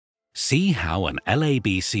See how an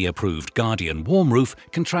LABC-approved Guardian warm roof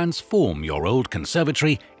can transform your old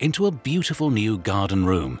conservatory into a beautiful new garden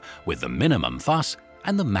room with the minimum fuss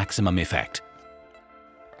and the maximum effect.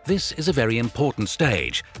 This is a very important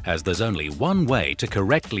stage, as there's only one way to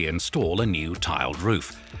correctly install a new tiled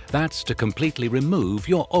roof. That's to completely remove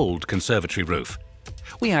your old conservatory roof.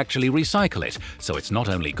 We actually recycle it, so it's not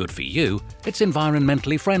only good for you, it's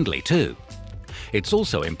environmentally friendly too. It's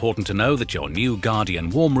also important to know that your new Guardian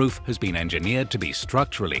warm roof has been engineered to be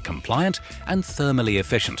structurally compliant and thermally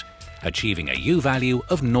efficient, achieving a U value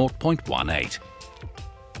of 0.18.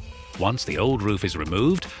 Once the old roof is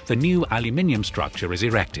removed, the new aluminium structure is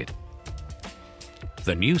erected.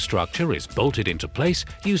 The new structure is bolted into place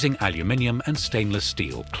using aluminium and stainless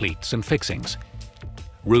steel cleats and fixings.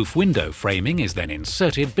 Roof window framing is then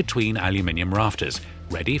inserted between aluminium rafters,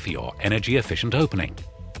 ready for your energy-efficient opening.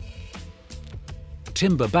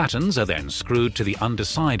 Timber battens are then screwed to the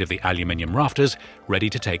underside of the aluminium rafters, ready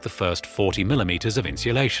to take the first 40 mm of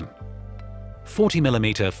insulation. 40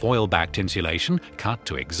 mm foil-backed insulation, cut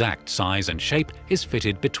to exact size and shape, is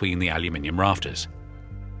fitted between the aluminium rafters.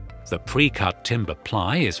 The pre-cut timber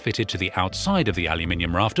ply is fitted to the outside of the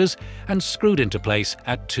aluminium rafters and screwed into place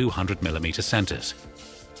at 200 mm centers.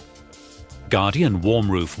 Guardian warm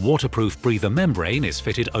roof waterproof breather membrane is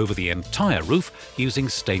fitted over the entire roof using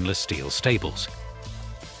stainless steel staples.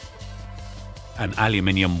 An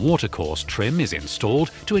aluminium watercourse trim is installed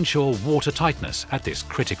to ensure water tightness at this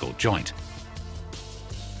critical joint.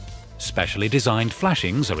 Specially designed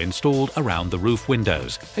flashings are installed around the roof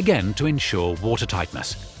windows, again to ensure water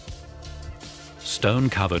tightness.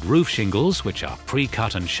 Stone-covered roof shingles, which are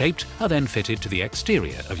pre-cut and shaped, are then fitted to the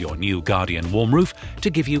exterior of your new Guardian warm roof to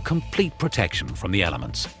give you complete protection from the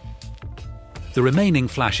elements. The remaining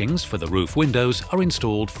flashings for the roof windows are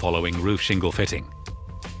installed following roof shingle fitting.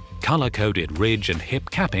 Color-coded ridge and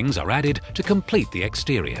hip cappings are added to complete the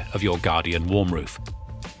exterior of your Guardian warm roof.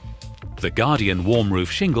 The Guardian warm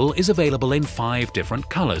roof shingle is available in 5 different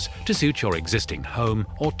colors to suit your existing home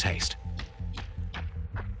or taste.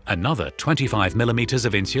 Another 25 mm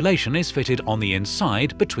of insulation is fitted on the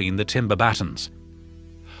inside between the timber battens.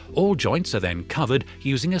 All joints are then covered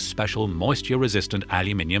using a special moisture-resistant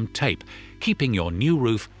aluminium tape, keeping your new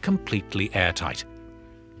roof completely airtight.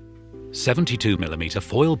 72 mm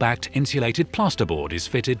foil-backed insulated plasterboard is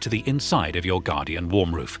fitted to the inside of your Guardian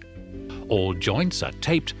warm roof. All joints are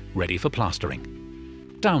taped, ready for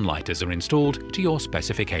plastering. Downlighters are installed to your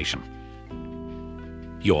specification.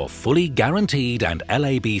 Your fully guaranteed and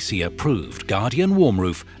LABC-approved Guardian warm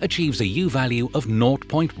roof achieves a U value of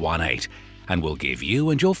 0.18 and will give you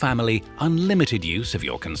and your family unlimited use of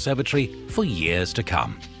your conservatory for years to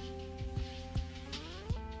come.